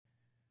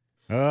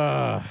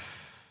Uh,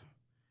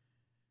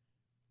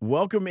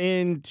 Welcome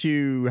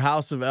into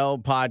House of L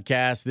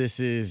podcast.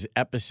 This is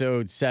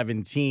episode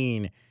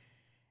 17.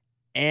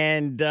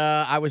 And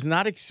I was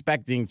not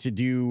expecting to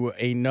do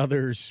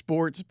another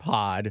sports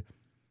pod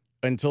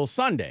until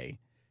Sunday,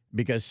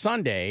 because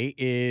Sunday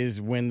is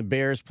when the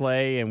Bears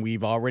play, and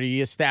we've already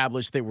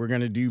established that we're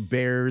going to do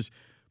Bears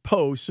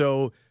post.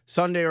 So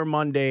Sunday or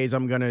Mondays,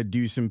 I'm going to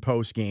do some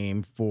post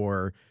game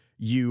for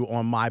you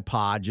on my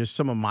pod, just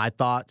some of my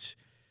thoughts.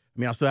 I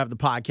mean, I'll still have the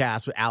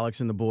podcast with Alex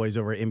and the boys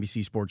over at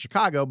NBC Sports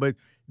Chicago, but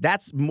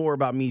that's more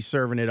about me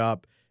serving it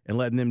up and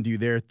letting them do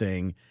their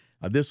thing.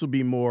 This will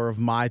be more of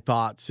my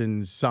thoughts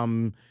and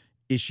some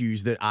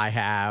issues that I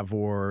have,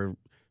 or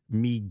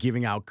me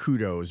giving out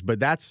kudos. But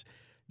that's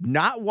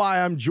not why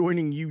I'm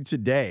joining you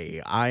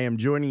today. I am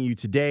joining you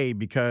today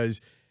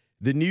because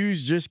the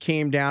news just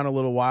came down a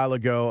little while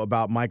ago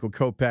about Michael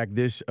Kopech,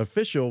 this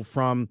official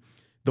from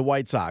the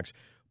White Sox.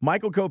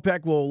 Michael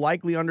Kopech will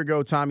likely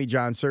undergo Tommy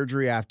John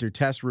surgery after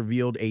tests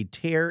revealed a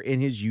tear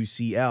in his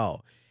UCL.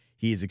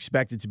 He is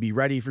expected to be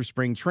ready for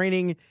spring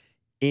training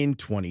in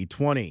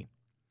 2020.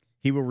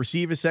 He will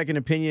receive a second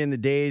opinion in the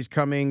days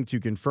coming to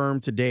confirm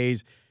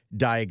today's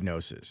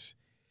diagnosis.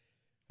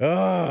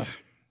 This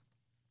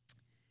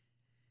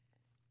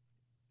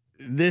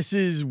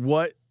is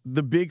what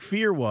the big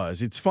fear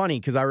was. It's funny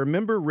because I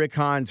remember Rick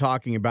Hahn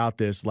talking about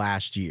this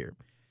last year.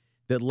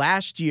 That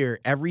last year,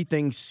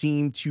 everything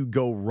seemed to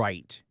go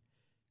right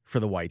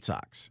for the White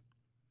Sox.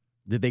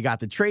 That they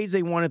got the trades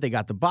they wanted, they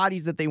got the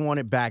bodies that they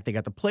wanted back, they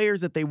got the players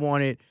that they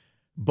wanted,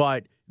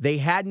 but they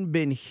hadn't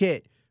been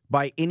hit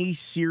by any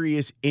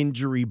serious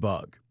injury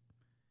bug.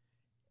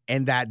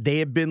 And that they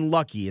had been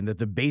lucky, and that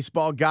the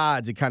baseball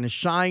gods had kind of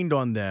shined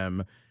on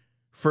them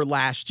for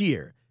last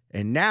year.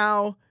 And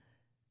now,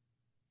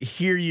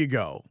 here you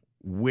go,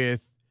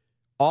 with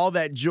all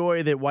that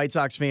joy that White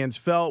Sox fans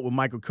felt when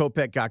Michael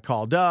Kopech got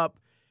called up,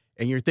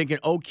 and you're thinking,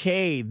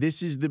 okay,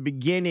 this is the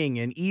beginning,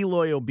 and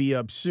Eloy will be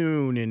up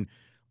soon, and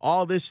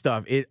all this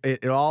stuff.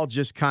 It all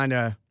just kind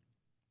of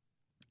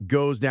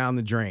goes down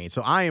the drain.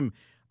 So I'm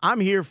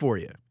here for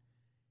you.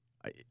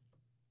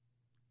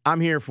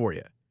 I'm here for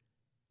you.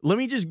 Let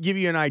me just give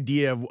you an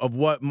idea of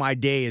what my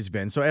day has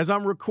been. So as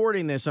I'm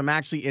recording this, I'm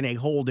actually in a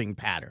holding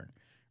pattern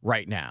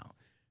right now.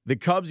 The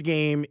Cubs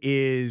game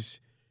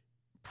is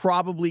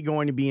probably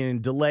going to be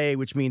in delay,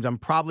 which means I'm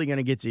probably going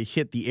to get to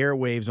hit the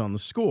airwaves on the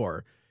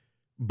score.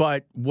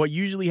 But what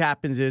usually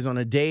happens is on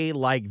a day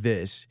like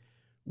this,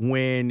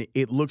 when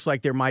it looks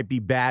like there might be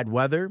bad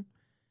weather,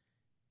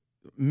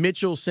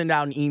 Mitch will send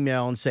out an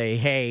email and say,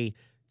 hey,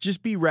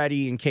 just be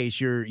ready in case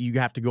you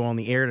have to go on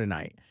the air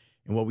tonight.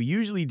 And what we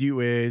usually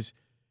do is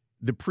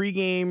the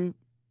pregame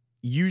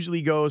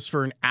usually goes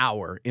for an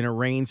hour in a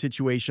rain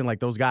situation.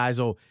 Like those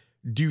guys will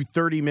do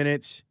 30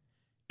 minutes,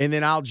 and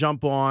then I'll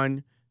jump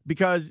on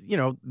because,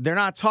 they're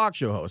not talk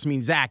show hosts. I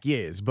mean, Zach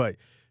is, but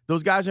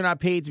those guys are not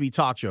paid to be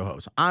talk show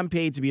hosts. I'm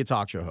paid to be a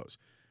talk show host.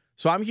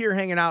 So I'm here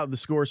hanging out at the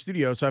Score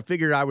studio. So I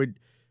figured I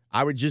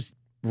would just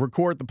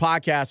record the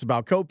podcast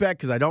about Kopech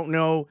because I don't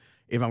know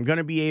if I'm going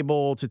to be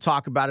able to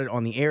talk about it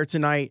on the air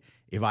tonight.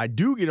 If I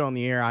do get on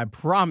the air, I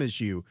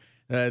promise you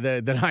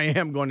that I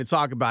am going to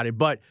talk about it.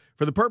 But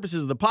for the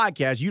purposes of the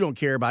podcast, you don't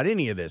care about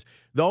any of this.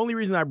 The only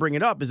reason I bring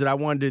it up is that I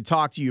wanted to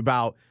talk to you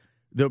about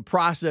the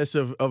process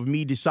of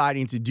me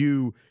deciding to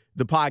do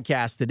the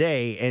podcast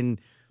today. And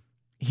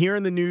here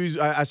in the news,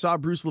 I saw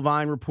Bruce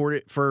Levine report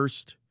it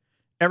first.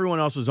 Everyone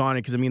else was on it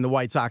because, the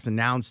White Sox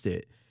announced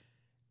it.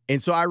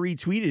 And so I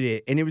retweeted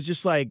it, and it was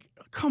just like,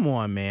 come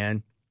on,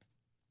 man.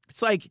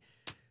 It's like,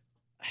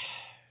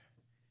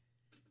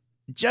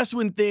 just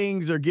when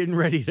things are getting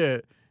ready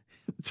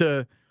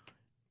to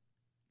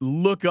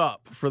look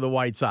up for the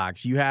White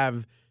Sox, you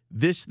have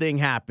this thing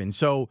happen.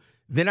 So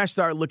then I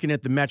start looking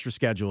at the Metro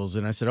schedules,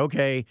 and I said,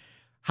 okay,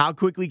 how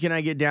quickly can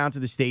I get down to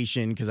the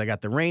station? Because I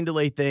got the rain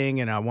delay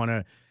thing, and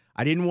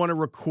I didn't want to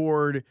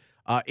record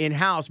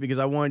in-house because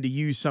I wanted to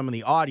use some of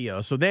the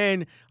audio. So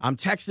then I'm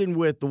texting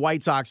with the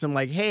White Sox. I'm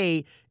like,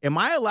 hey, am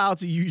I allowed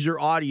to use your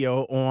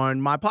audio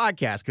on my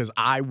podcast? Because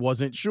I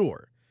wasn't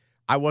sure.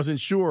 I wasn't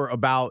sure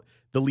about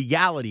the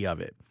legality of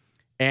it.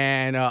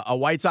 And a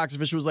White Sox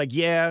official was like,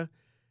 yeah,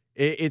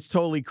 it's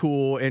totally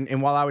cool.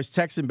 And while I was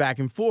texting back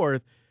and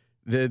forth,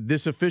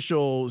 this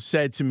official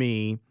said to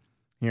me,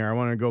 here, I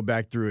want to go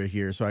back through it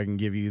here so I can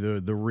give you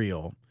the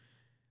real.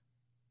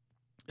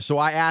 So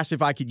I asked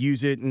if I could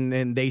use it, and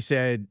then they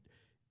said,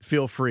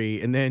 feel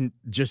free, and then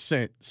just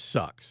sent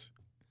sucks.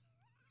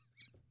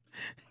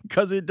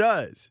 Because it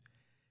does.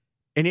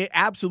 And it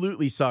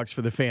absolutely sucks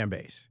for the fan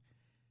base.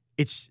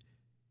 It's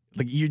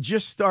like you're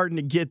just starting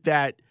to get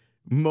that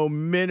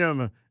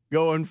momentum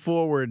going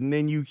forward, and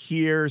then you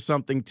hear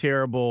something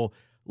terrible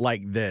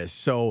like this.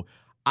 So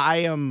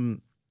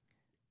I'm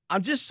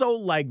just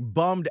so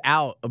bummed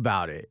out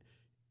about it.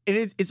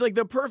 And it's like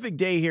the perfect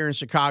day here in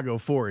Chicago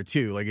for it,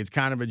 too. Like, it's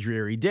kind of a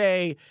dreary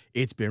day.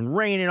 It's been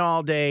raining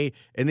all day.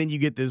 And then you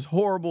get this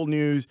horrible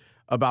news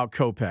about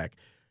Kopech.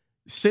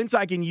 Since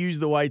I can use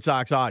the White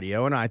Sox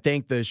audio, and I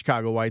thank the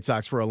Chicago White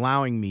Sox for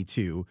allowing me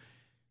to,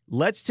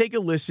 let's take a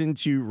listen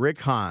to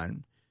Rick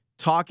Hahn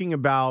talking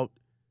about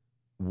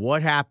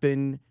what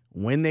happened,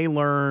 when they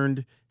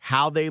learned,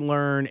 how they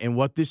learned, and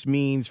what this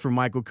means for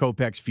Michael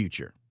Kopech's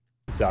future.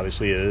 It's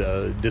obviously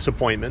a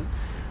disappointment,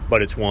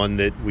 but it's one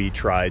that we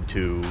tried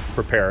to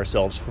prepare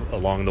ourselves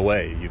along the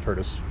way. You've heard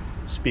us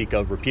speak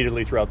of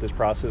repeatedly throughout this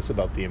process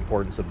about the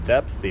importance of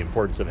depth, the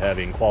importance of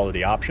having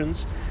quality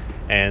options,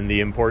 and the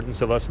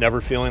importance of us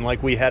never feeling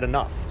like we had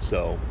enough.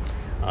 So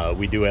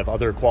we do have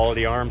other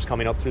quality arms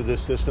coming up through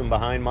this system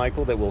behind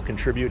Michael that will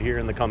contribute here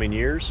in the coming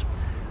years.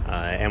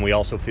 And we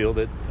also feel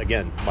that,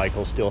 again,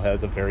 Michael still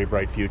has a very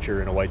bright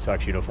future in a White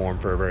Sox uniform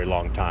for a very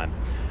long time.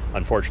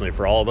 Unfortunately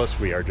for all of us,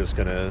 we're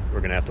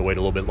gonna have to wait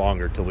a little bit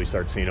longer till we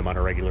start seeing him on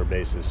a regular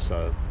basis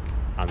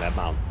on that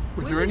mound.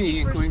 Was there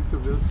any inklings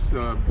of this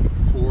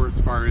before, as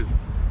far as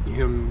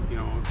him,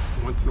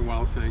 once in a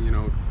while saying,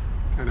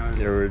 kind of?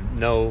 There were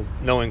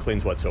no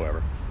inklings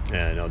whatsoever.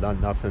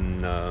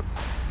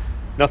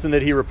 Nothing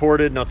that he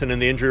reported, nothing in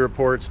the injury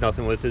reports,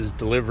 nothing with his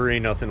delivery,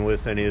 nothing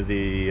with any of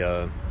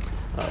the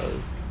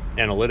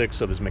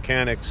analytics of his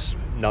mechanics,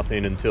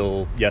 nothing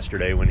until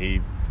yesterday when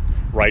he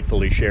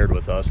rightfully shared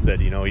with us that,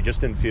 he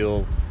just didn't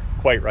feel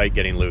quite right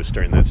getting loose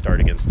during that start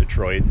against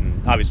Detroit.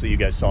 And obviously you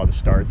guys saw the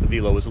start. The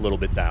velo was a little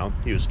bit down.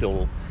 He was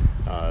still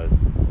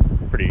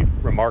pretty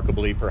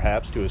remarkably,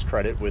 perhaps, to his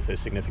credit, with a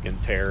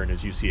significant tear in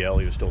his UCL.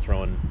 He was still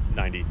throwing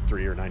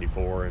 93 or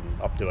 94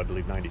 and up to, I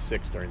believe,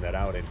 96 during that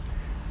outing.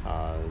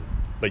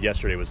 But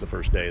yesterday was the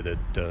first day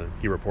that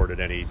he reported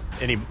any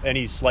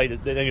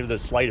of the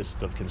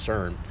slightest of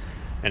concern.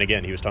 And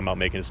again, he was talking about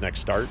making his next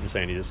start and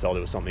saying he just felt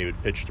it was something he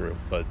would pitch through.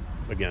 But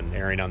again,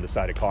 erring on the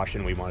side of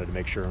caution, we wanted to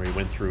make sure we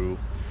went through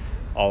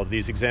all of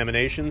these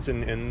examinations.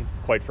 And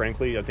quite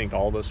frankly, I think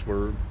all of us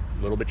were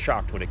a little bit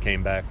shocked when it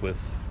came back with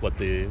what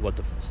the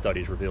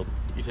studies revealed.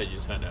 You said you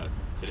just found out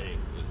today.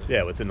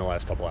 Yeah, within the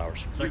last couple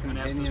hours. So I've been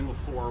asked this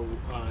before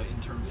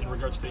in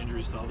regards to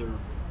injuries to other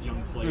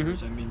young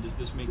players. Mm-hmm. I mean, does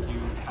this make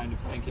you kind of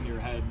think in your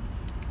head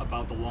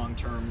about the long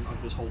term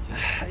of this whole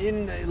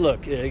team?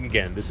 Look,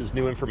 again, this is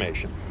new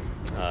information.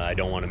 I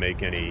don't want to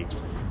make any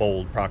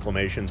bold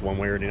proclamations one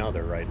way or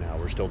another right now.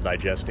 We're still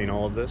digesting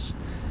all of this.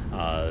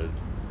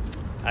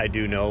 I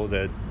do know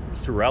that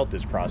throughout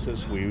this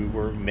process, we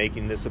were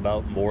making this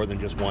about more than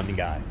just one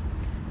guy.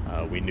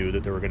 We knew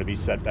that there were going to be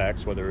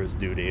setbacks, whether it was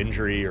due to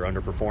injury or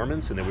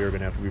underperformance, and that we were going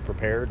to have to be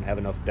prepared and have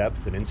enough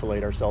depth and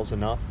insulate ourselves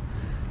enough,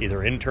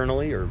 either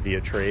internally or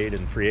via trade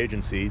and free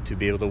agency, to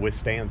be able to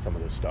withstand some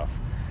of this stuff.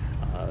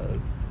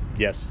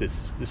 Yes,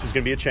 this is going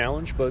to be a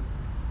challenge, but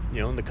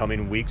in the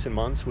coming weeks and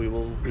months, we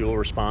will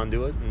respond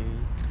to it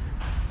and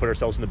put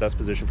ourselves in the best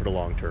position for the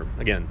long term.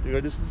 Again,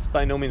 this is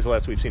by no means the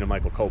last we've seen of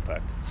Michael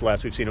Kopech. It's the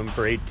last we've seen him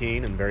for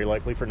 18 and very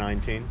likely for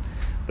 19,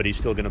 but he's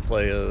still going to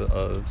play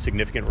a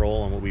significant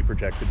role on what we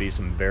project to be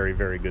some very,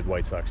 very good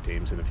White Sox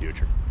teams in the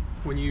future.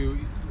 When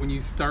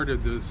you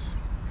started this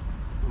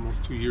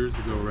almost 2 years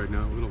ago, right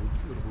now, a little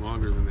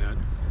longer than that,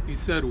 you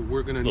said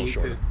we're going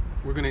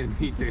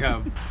to need to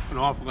have an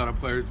awful lot of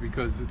players,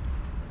 because the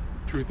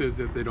truth is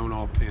that they don't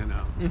all pan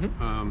out.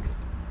 Mm-hmm.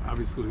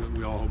 Obviously,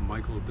 we all hope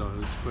Michael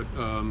does, but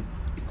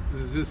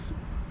does this,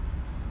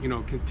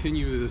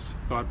 continue this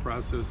thought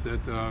process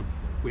that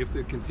we have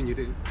to continue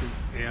to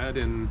add,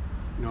 and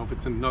if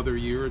it's another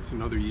year, it's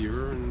another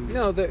year? And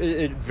no,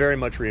 it very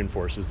much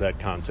reinforces that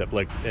concept.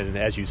 And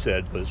as you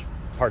said, was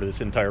part of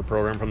this entire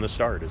program from the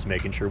start, is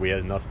making sure we had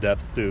enough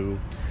depth to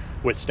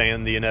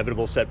withstand the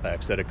inevitable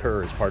setbacks that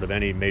occur as part of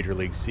any major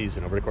league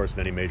season, over the course of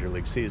any major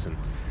league season.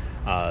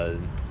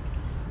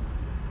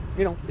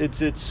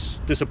 It's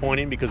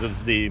disappointing because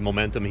of the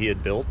momentum he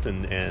had built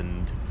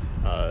and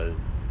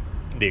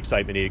the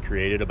excitement he had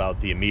created about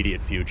the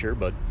immediate future.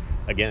 But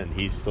again,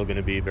 he's still going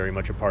to be very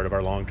much a part of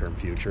our long-term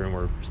future, and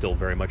we're still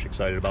very much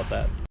excited about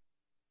that.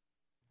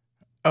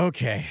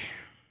 Okay.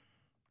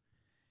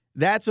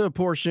 That's a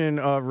portion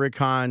of Rick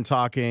Hahn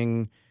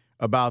talking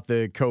about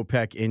the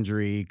Kopech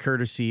injury,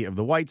 courtesy of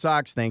the White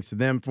Sox. Thanks to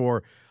them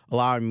for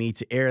allowing me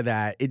to air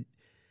that.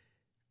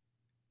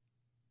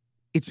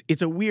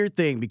 It's a weird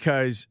thing,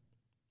 because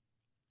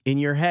in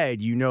your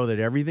head, you know that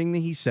everything that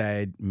he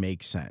said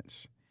makes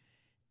sense.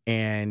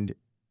 And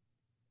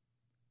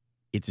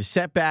it's a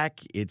setback.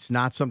 It's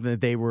not something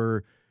that they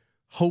were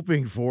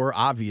hoping for,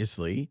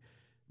 obviously,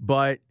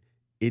 but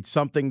it's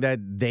something that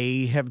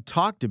they have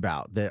talked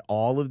about, that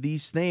all of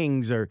these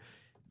things are,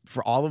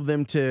 for all of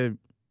them to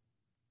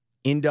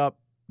end up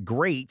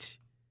great,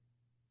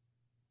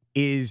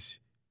 is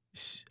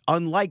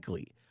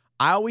unlikely.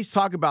 I always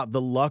talk about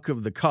the luck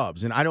of the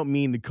Cubs, and I don't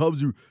mean the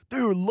Cubs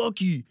they're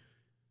lucky.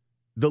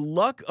 The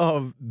luck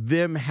of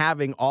them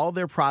having all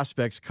their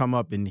prospects come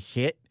up and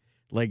hit,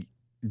 like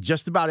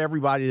just about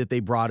everybody that they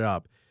brought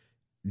up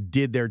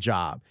did their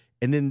job.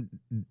 And then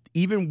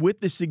even with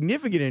the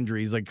significant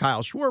injuries, like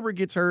Kyle Schwarber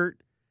gets hurt,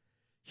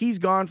 he's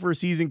gone for a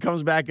season,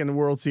 comes back in the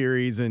World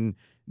Series and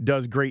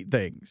does great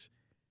things.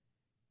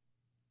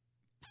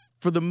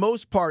 For the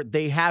most part,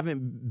 they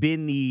haven't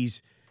been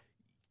these,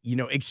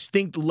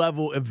 extinct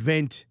level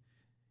event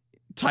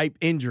type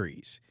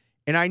injuries.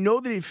 And I know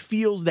that it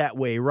feels that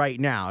way right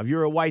now. If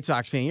you're a White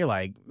Sox fan, you're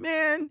like,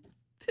 man,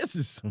 this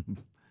is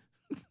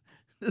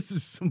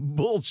some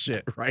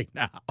bullshit right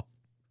now.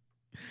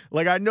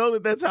 Like, I know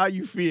that that's how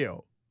you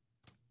feel.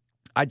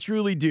 I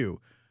truly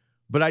do.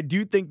 But I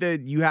do think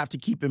that you have to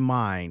keep in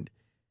mind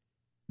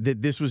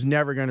that this was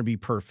never going to be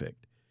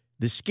perfect.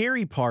 The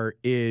scary part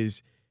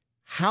is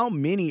how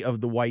many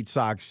of the White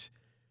Sox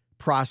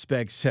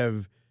prospects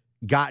have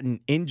gotten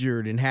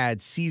injured and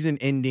had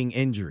season-ending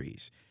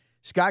injuries.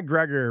 Scott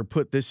Greger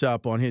put this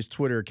up on his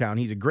Twitter account.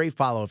 He's a great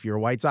follow if you're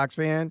a White Sox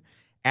fan,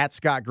 at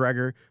Scott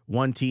Greger,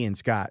 1T and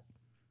Scott.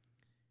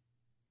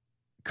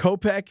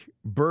 Kopech,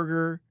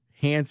 Berger,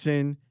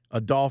 Hansen,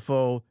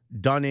 Adolfo,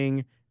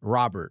 Dunning,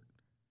 Robert,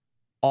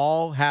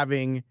 all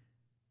having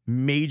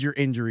major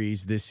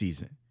injuries this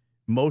season.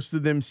 Most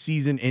of them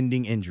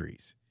season-ending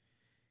injuries.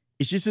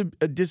 It's just a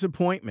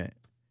disappointment.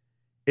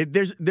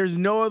 There's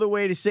no other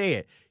way to say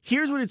it.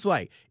 Here's what it's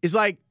like. It's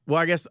like, well,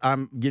 I guess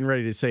I'm getting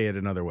ready to say it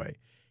another way.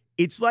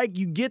 It's like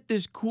you get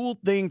this cool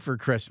thing for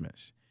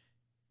Christmas.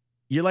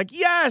 You're like,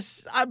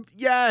 yes.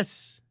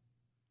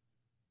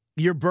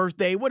 Your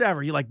birthday,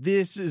 whatever. You're like,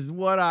 this is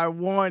what I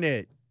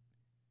wanted.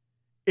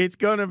 It's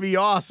going to be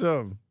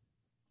awesome.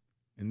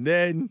 And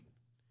then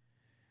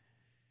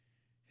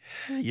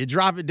you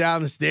drop it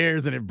down the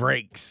stairs and it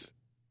breaks.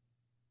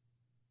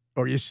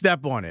 Or you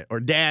step on it,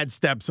 or dad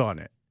steps on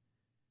it.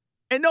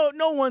 And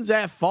no one's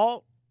at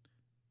fault.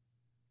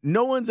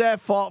 No one's at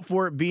fault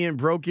for it being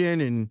broken,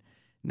 and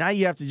now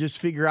you have to just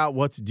figure out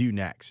what to do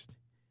next.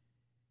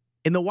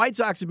 And the White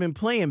Sox have been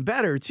playing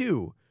better,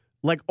 too.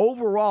 Like,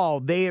 overall,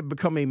 they have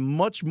become a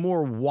much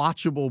more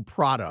watchable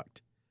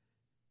product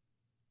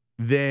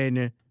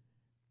than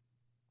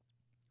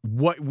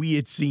what we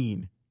had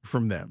seen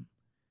from them.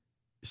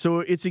 So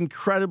it's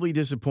incredibly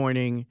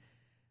disappointing.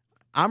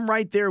 I'm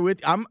right there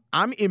with I'm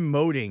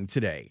emoting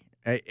today.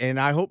 And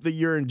I hope that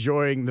you're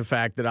enjoying the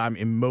fact that I'm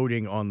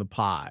emoting on the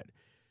pod.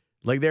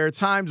 Like, there are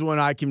times when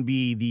I can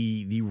be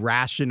the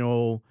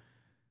rational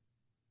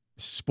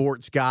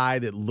sports guy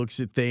that looks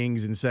at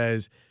things and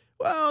says,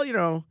 well, you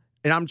know,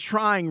 and I'm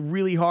trying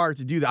really hard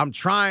to do that. I'm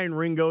trying,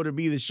 Ringo, to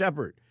be the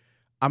shepherd.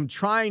 I'm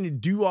trying to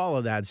do all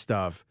of that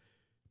stuff,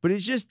 but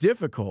it's just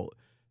difficult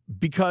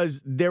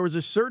because there was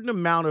a certain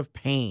amount of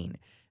pain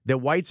that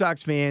White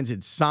Sox fans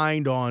had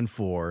signed on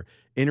for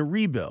in a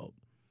rebuild.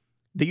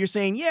 That you're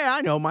saying, yeah,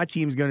 I know my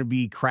team's going to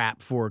be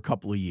crap for a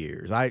couple of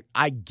years.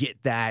 I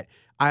get that.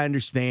 I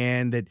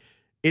understand that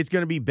it's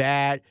going to be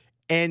bad.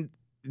 And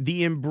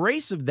the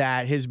embrace of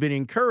that has been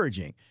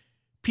encouraging.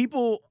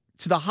 People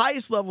to the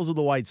highest levels of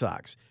the White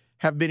Sox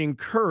have been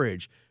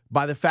encouraged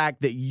by the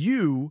fact that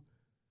you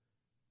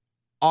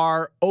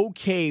are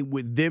okay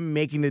with them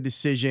making the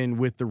decision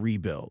with the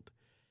rebuild.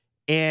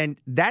 And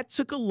that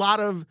took a lot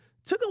of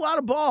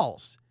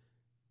balls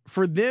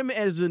for them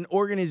as an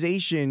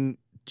organization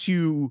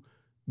to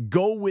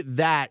go with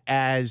that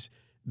as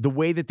the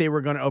way that they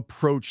were going to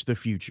approach the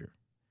future.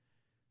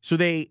 So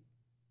they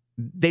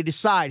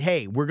decide,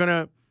 hey, we're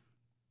going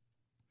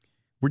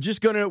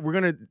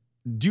to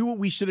do what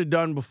we should have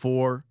done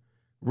before.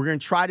 We're going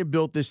to try to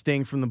build this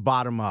thing from the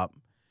bottom up.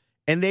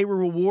 And they were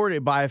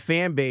rewarded by a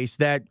fan base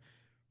that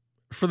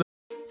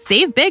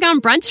Save big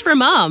on brunch for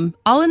mom,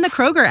 all in the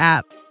Kroger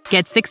app.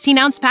 Get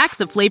 16-ounce packs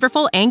of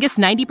flavorful Angus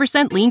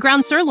 90% lean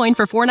ground sirloin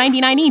for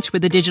 $4.99 each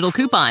with a digital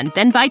coupon.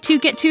 Then buy 2,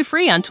 get 2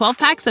 free on 12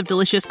 packs of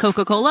delicious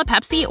Coca-Cola,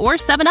 Pepsi, or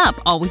 7-Up,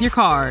 all with your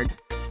card.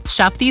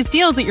 Shop these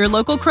deals at your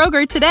local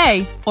Kroger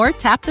today, or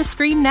tap the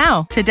screen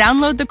now to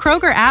download the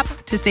Kroger app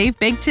to save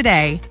big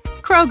today.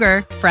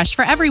 Kroger, fresh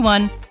for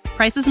everyone.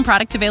 Prices and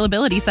product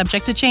availability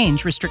subject to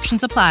change.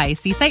 Restrictions apply.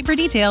 See site for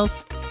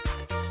details.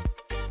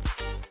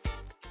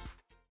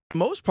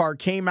 Most part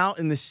came out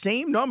in the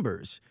same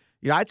numbers.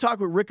 You know, I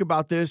talked with Rick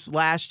about this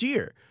last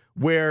year,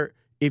 where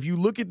if you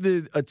look at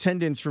the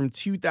attendance from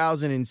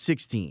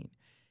 2016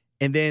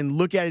 and then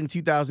look at it in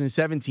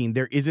 2017,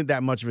 there isn't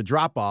that much of a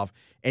drop-off,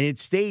 and it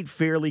stayed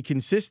fairly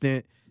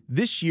consistent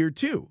this year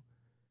too.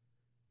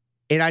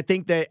 And I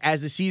think that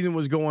as the season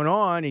was going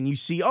on and you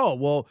see, oh,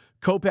 well,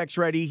 Kopech's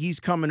ready, he's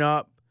coming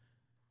up,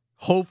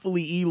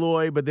 hopefully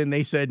Eloy, but then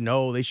they said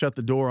no, they shut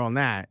the door on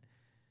that.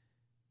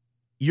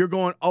 You're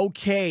going,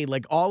 okay,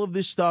 like all of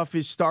this stuff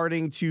is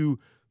starting to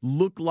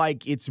look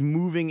like it's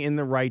moving in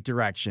the right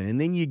direction.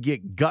 And then you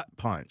get gut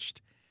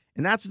punched.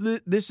 And that's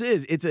this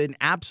is. It's an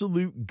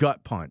absolute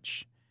gut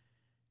punch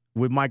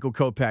with Michael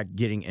Kopech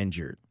getting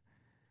injured.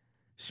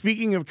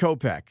 Speaking of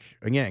Kopech,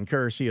 again,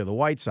 courtesy of the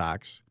White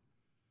Sox,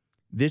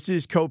 this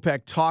is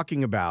Kopech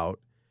talking about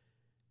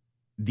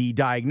the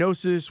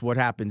diagnosis, what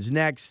happens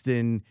next,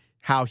 and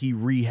how he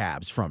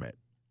rehabs from it.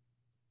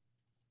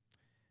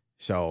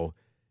 So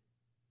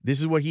this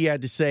is what he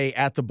had to say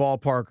at the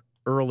ballpark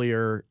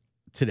earlier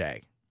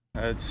today.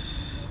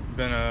 It's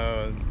been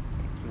a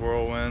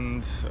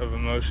whirlwind of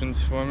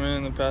emotions for me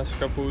in the past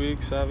couple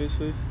weeks,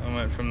 obviously. I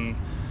went from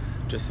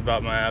just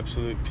about my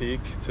absolute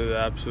peak to the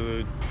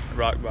absolute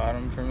rock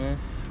bottom for me.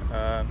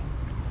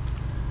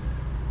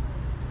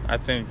 I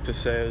think to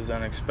say it was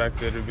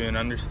unexpected would be an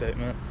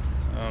understatement.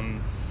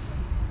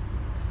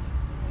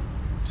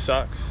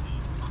 sucks.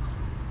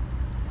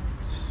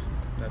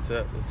 That's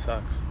it. It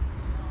sucks.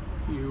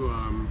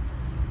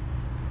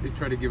 They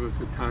try to give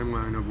us a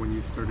timeline of when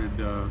you started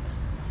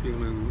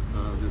feeling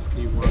this.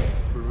 Can you walk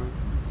us through it?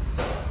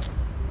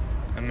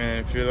 I mean,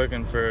 if you're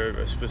looking for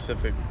a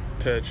specific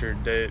pitch or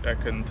date, I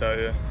couldn't tell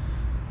you.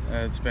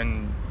 It's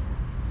been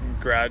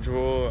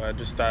gradual. I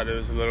just thought it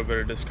was a little bit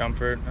of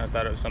discomfort. I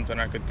thought it was something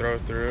I could throw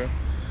through.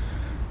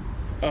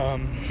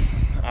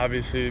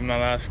 Obviously, my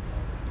last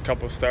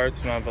couple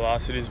starts, my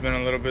velocity's been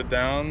a little bit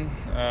down.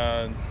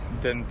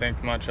 Didn't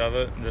think much of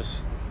it.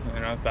 Just,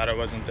 thought it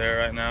wasn't there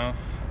right now.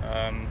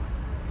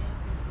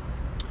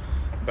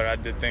 But I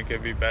did think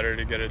it'd be better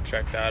to get it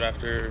checked out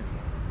after,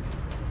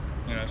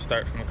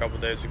 start from a couple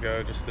days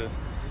ago, just to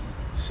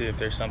see if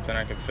there's something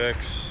I could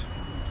fix.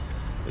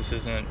 This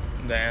isn't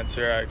the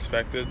answer I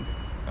expected,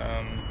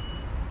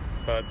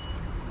 but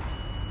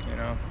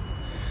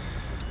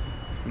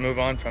move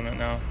on from it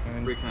now.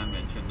 Rick Hahn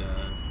mentioned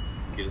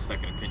get a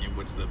second opinion.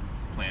 What's the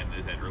plan?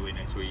 Is that early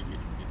next week? You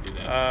do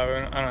that? I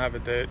don't have a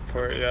date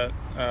for it yet.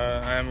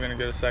 I am going to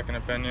get a second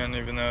opinion,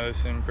 even though they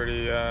seem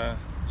pretty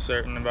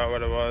certain about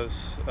what it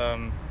was.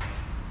 I'm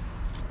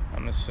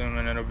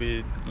assuming it'll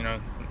be,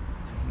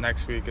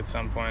 next week at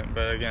some point.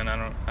 But again, I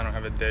don't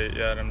have a date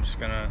yet. I'm just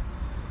gonna,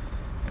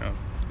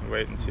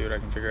 wait and see what I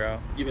can figure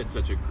out. You've had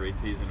such a great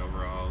season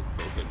overall,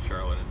 both at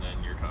Charlotte and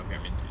then your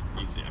company.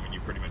 You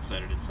pretty much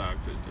said it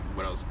sucks.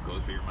 What else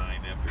goes through your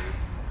mind after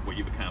what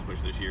you've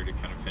accomplished this year to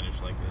kind of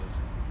finish like this?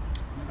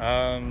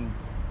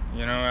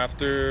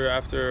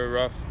 After a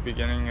rough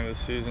beginning of the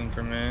season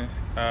for me,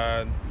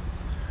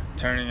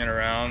 turning it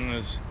around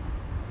was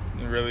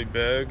really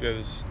big. It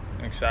was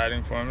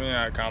exciting for me.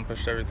 I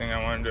accomplished everything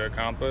I wanted to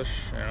accomplish.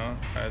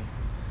 I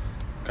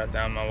cut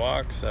down my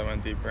walks. I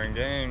went deeper in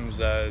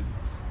games. I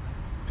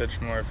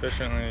pitched more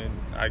efficiently.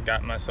 I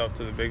got myself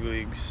to the big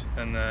leagues,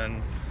 and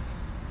then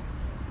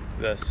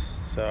this.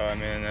 So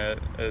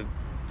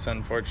it's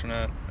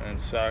unfortunate and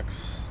it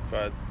sucks,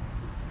 but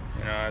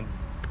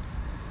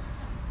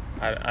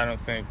I don't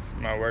think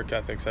my work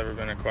ethic's ever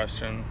been a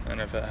question, and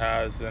if it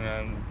has, then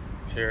I'm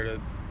here to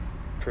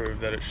prove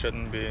that it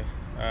shouldn't be,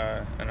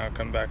 and I'll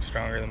come back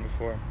stronger than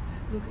before.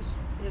 Lucas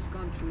has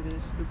gone through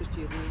this. Lucas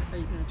Giolito, are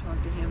you going to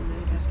talk to him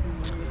then, ask him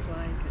what it was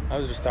like? I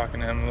was just talking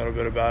to him a little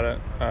bit about it.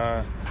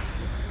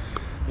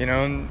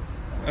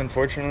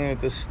 Unfortunately, at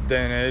this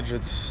day and age,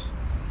 it's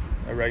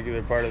a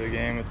regular part of the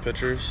game with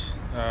pitchers.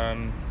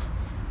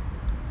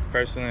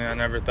 Personally, I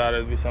never thought it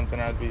would be something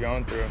I'd be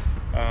going through,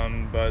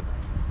 but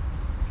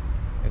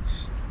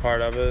it's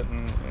part of it,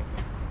 and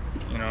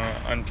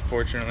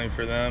unfortunately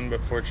for them,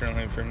 but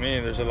fortunately for me,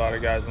 there's a lot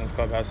of guys in this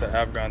clubhouse that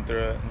have gone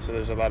through it, and so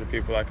there's a lot of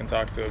people I can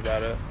talk to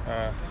about it,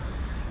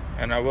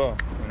 and I will,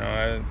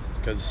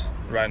 because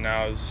right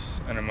now is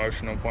an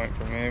emotional point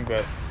for me,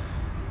 but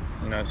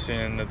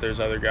seeing that there's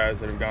other guys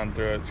that have gone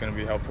through it, it's going to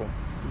be helpful.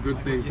 The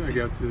good thing, I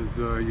guess, is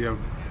you have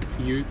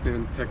youth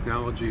and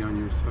technology on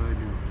your side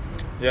here.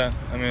 Yeah,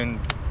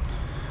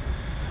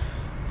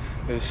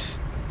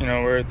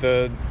 we're at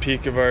the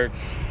peak of our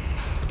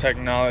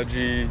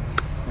technology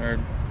or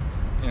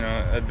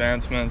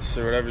advancements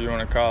or whatever you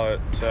want to call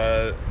it,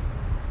 so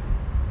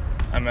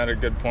I'm at a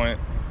good point.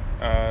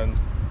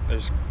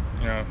 There's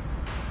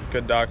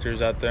good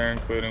doctors out there,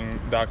 including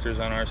doctors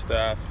on our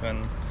staff,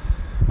 and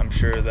I'm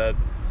sure that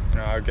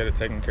I'll get it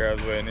taken care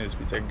of the way it needs to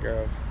be taken care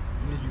of.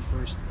 When did you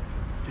first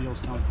feel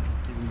something,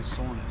 even the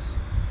soreness?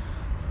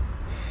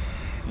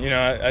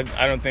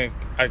 I don't think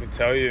I could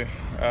tell you.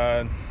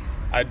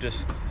 I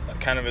just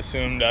kind of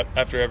assumed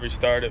after every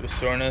start it was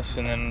soreness,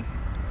 and then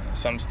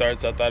some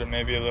starts I thought it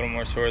may be a little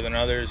more sore than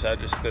others. I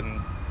just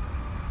didn't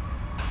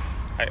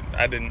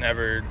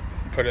ever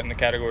put it in the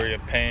category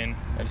of pain.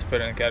 I just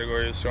put it in the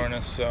category of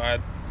soreness, so I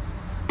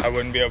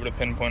wouldn't be able to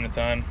pinpoint a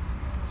time.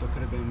 So it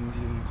could have been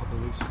even a couple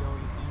of weeks ago,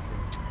 you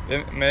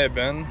think? It may have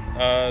been.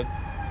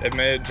 It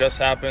may have just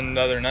happened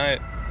the other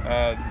night.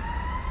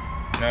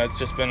 It's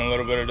just been a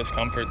little bit of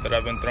discomfort that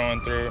I've been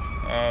throwing through,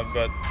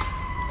 but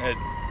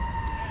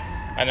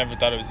I never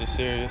thought it was this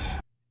serious.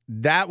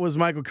 That was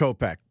Michael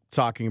Kopech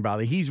talking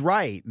about it. He's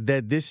right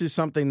that this is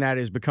something that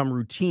has become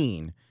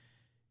routine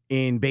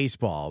in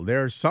baseball.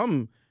 There are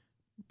some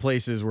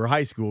places where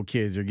high school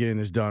kids are getting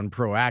this done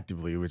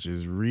proactively, which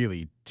is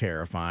really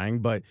terrifying.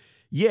 But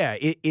yeah,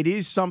 it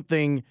is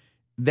something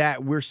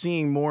that we're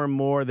seeing more and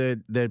more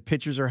that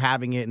pitchers are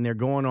having it, and they're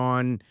going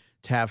on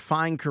to have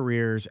fine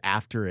careers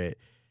after it.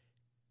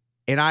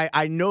 And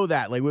I know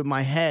that, like, with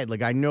my head,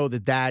 like, I know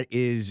that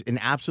is an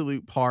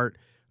absolute part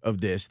of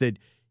this, that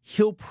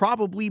he'll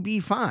probably be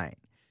fine.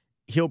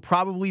 He'll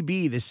probably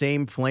be the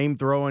same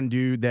flame-throwing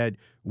dude that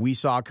we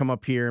saw come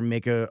up here and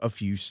make a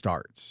few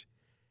starts.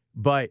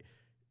 But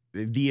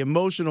the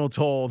emotional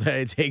toll that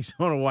it takes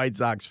on a White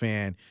Sox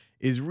fan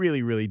is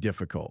really, really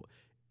difficult.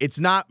 It's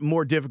not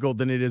more difficult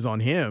than it is on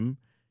him.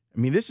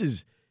 This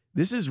is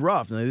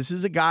rough. Now, this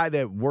is a guy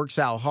that works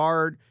out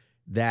hard,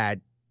 that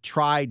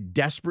tried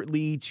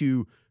desperately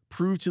to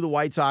prove to the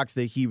White Sox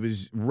that he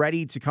was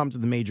ready to come to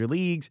the major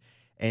leagues,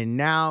 and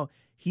now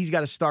he's got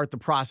to start the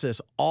process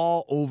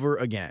all over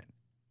again.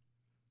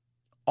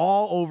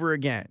 all over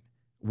again,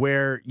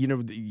 where you're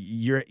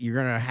going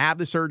to have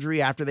the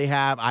surgery after they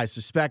have. I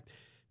suspect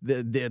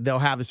they'll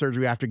have the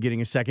surgery after getting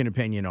a second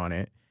opinion on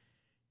it,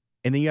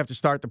 and then you have to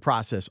start the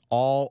process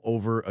all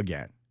over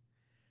again.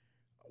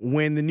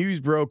 When the news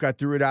broke, I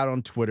threw it out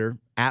on Twitter.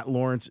 At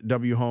Lawrence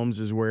W. Holmes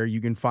is where you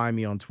can find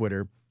me on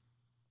Twitter.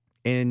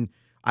 And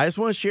I just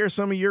want to share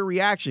some of your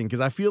reaction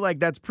because I feel like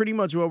that's pretty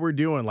much what we're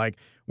doing. Like,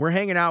 we're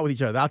hanging out with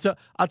each other.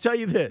 I'll tell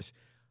you this.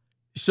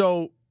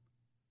 So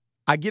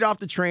I get off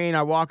the train.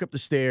 I walk up the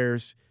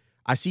stairs.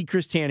 I see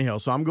Chris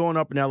Tannehill. So I'm going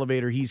up an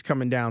elevator. He's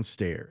coming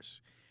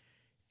downstairs.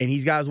 And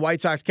he's got his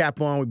White Sox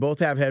cap on. We both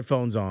have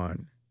headphones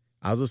on.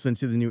 I was listening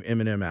to the new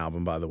Eminem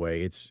album, by the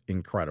way. It's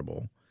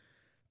incredible.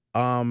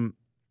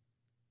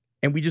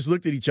 And we just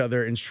looked at each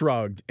other and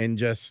shrugged and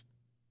just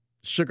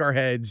shook our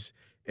heads.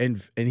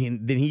 And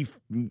then he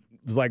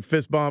was like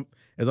fist bump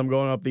as I'm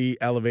going up the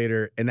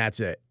elevator, and that's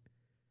it.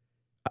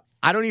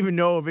 I don't even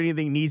know if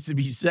anything needs to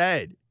be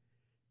said.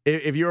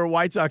 If you're a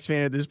White Sox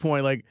fan at this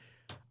point, like,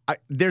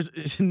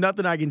 there's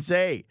nothing I can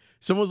say.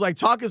 Someone's like,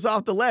 talk us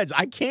off the ledge.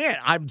 I can't.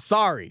 I'm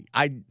sorry.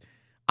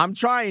 I'm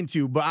trying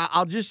to, but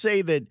I'll just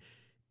say that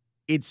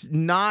it's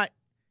not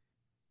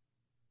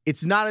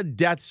a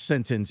death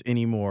sentence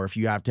anymore if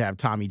you have to have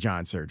Tommy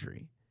John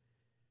surgery.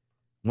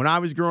 When I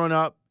was growing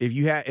up, if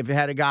it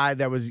had a guy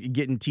that was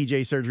getting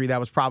TJ surgery, that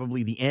was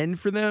probably the end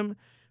for them.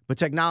 But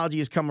technology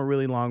has come a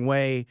really long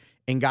way,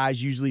 and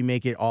guys usually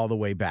make it all the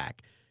way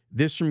back.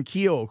 This from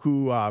Keel,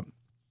 who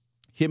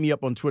hit me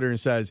up on Twitter and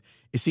says,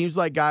 it seems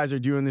like guys are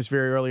doing this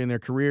very early in their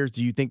careers.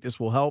 Do you think this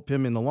will help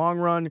him in the long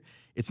run?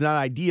 It's not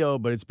ideal,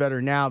 but it's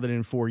better now than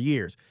in 4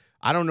 years.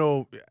 I don't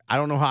know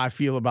how I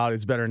feel about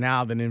it's better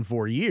now than in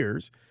 4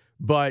 years,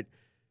 but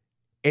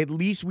at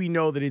least we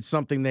know that it's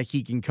something that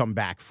he can come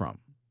back from.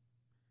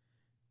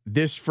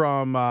 This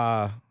from,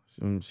 let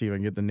me see if I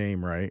can get the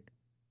name right,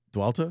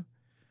 Dwelta,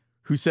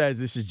 who says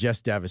this is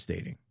just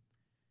devastating.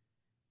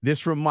 This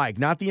from Mike,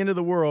 not the end of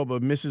the world,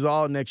 but misses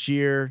all next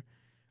year.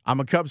 I'm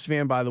a Cubs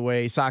fan, by the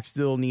way. Sox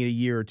still need a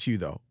year or two,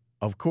 though.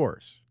 Of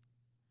course.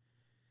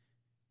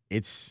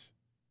 It's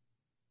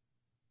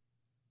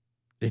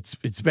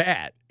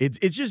bad.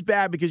 It's just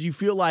bad because you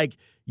feel like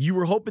you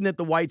were hoping that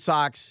the White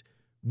Sox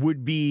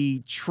would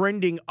be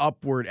trending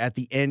upward at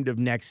the end of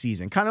next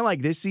season. Kind of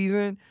like this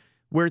season,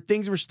 where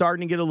things were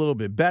starting to get a little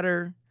bit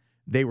better.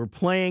 They were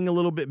playing a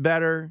little bit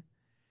better.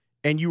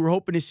 And you were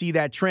hoping to see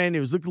that trend.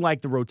 It was looking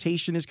like the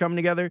rotation is coming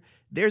together.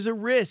 There's a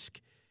risk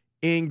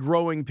in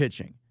growing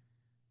pitching.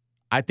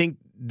 I think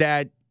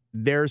that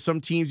there are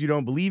some teams who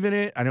don't believe in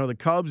it. I know the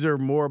Cubs are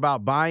more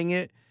about buying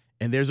it,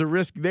 and there's a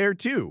risk there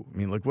too. I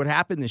mean, look what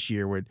happened this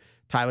year with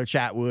Tyler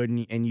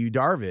Chatwood and Yu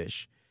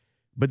Darvish.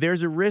 But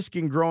there's a risk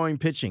in growing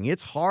pitching.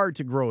 It's hard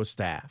to grow a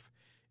staff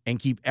and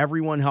keep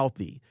everyone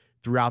healthy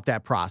throughout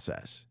that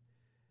process.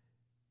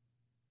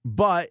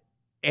 But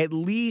at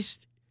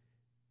least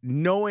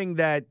knowing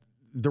that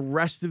the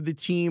rest of the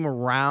team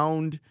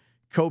around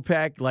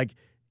Kopech, like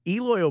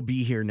Eloy will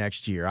be here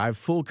next year. I have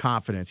full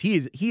confidence.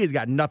 He has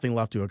got nothing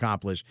left to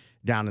accomplish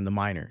down in the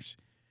minors.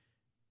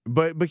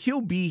 But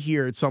he'll be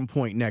here at some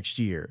point next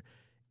year.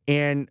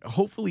 And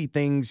hopefully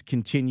things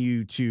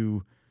continue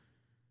to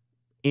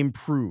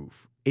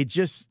improve.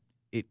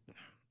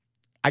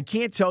 I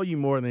can't tell you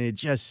more than it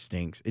just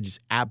stinks. It just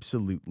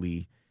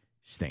absolutely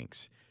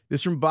stinks.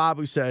 This from Bob,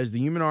 who says, the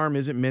human arm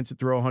isn't meant to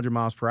throw 100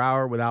 miles per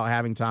hour without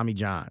having Tommy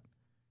John.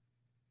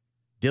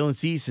 Dylan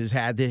Cease has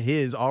had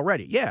his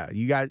already. Yeah,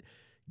 you got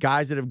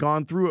guys that have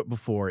gone through it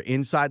before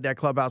inside that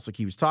clubhouse like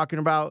he was talking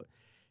about,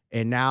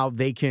 and now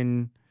they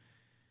can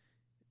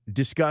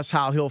discuss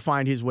how he'll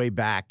find his way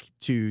back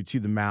to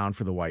the mound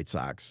for the White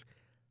Sox.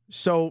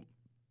 So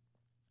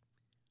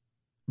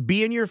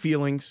be in your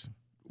feelings,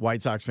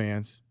 White Sox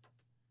fans.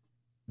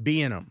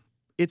 Be in them.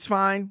 It's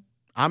fine.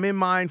 I'm in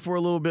mine for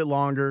a little bit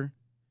longer.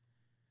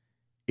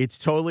 It's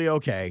totally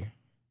okay.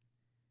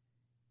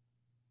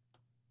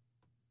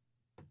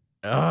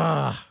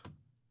 Man,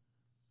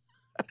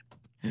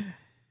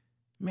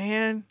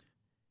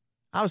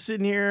 I was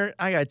sitting here.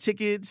 I got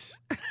tickets.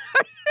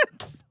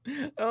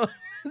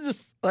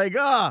 Just like,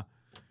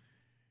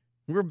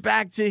 we're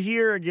back to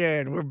here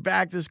again. We're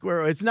back to square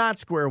one. It's not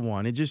square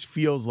one. It just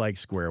feels like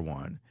square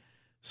one.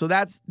 So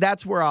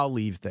that's where I'll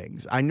leave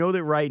things. I know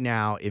that right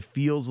now it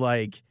feels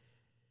like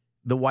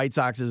the White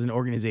Sox as an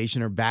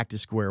organization are back to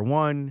square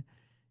one,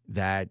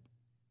 that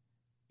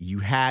you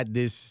had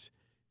this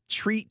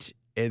treat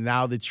and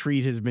now the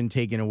treat has been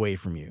taken away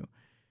from you.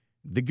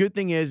 The good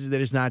thing is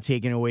that it's not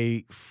taken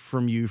away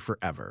from you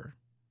forever.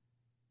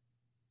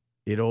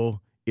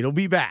 It'll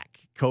be back.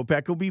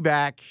 Kopech will be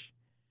back,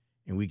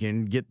 and we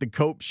can get the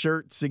Cope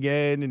shirts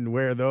again and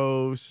wear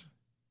those.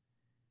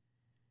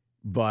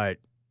 But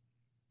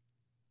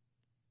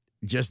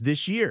just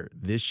this year,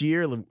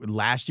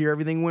 last year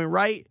everything went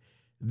right.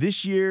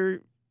 This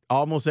year,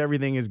 almost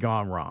everything has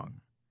gone wrong.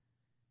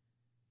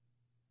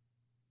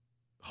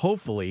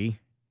 Hopefully,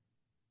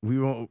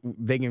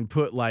 they can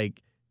put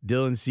like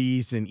Dylan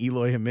Cease and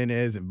Eloy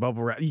Jimenez and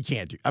bubble wrap. You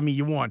can't do. I mean,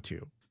 you want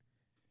to.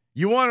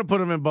 You want to put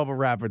them in bubble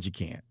wrap, but you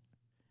can't.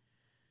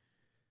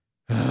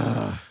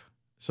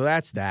 So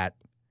that's that.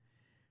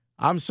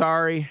 I'm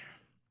sorry.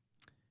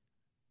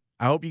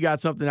 I hope you got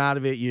something out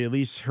of it. You at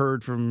least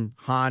heard from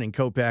Han and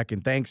Kopech,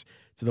 and thanks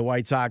to the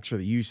White Sox for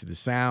the use of the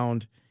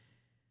sound.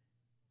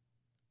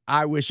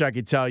 I wish I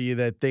could tell you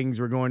that things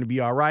were going to be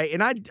all right,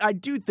 and I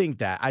do think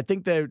that. I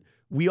think that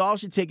we all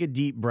should take a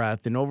deep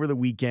breath and over the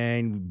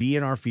weekend be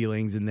in our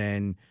feelings and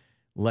then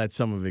let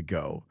some of it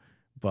go.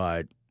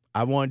 But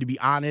I wanted to be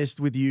honest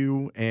with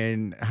you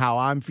and how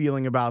I'm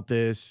feeling about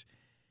this,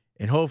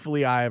 and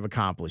hopefully I have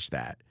accomplished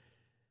that.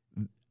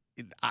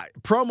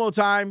 Promo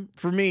time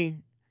for me.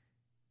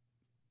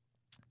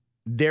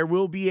 There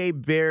will be a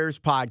Bears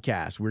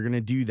podcast. We're going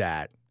to do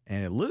that,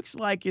 and it looks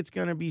like it's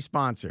going to be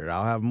sponsored.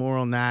 I'll have more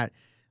on that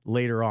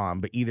later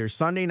on, but either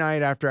Sunday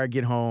night after I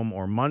get home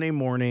or Monday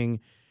morning,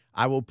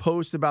 I will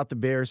post about the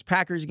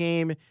Bears-Packers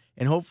game,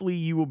 and hopefully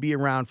you will be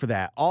around for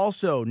that.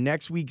 Also,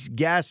 next week's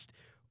guest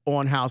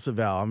on House of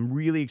L, I'm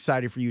really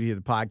excited for you to hear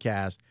the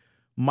podcast.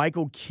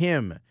 Michael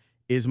Kim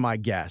is my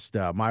guest,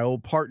 my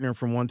old partner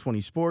from 120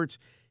 Sports.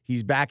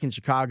 He's back in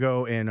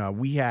Chicago, and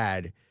we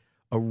had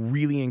a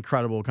really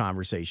incredible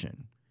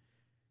conversation.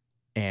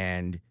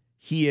 And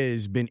he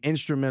has been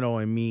instrumental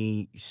in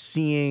me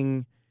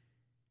seeing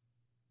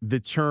the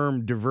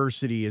term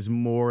diversity is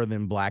more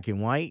than black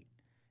and white,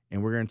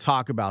 and we're going to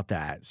talk about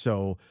that.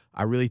 So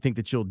I really think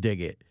that you'll dig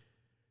it.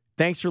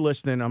 Thanks for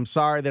listening. I'm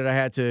sorry that I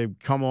had to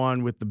come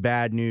on with the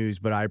bad news,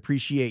 but I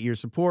appreciate your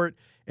support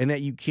and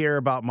that you care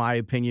about my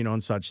opinion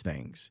on such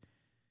things.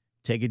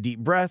 Take a deep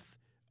breath,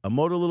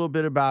 emote a little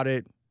bit about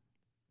it.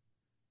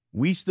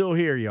 We still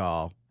here,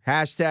 y'all.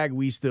 #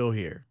 we still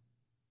here.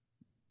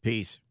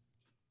 Peace.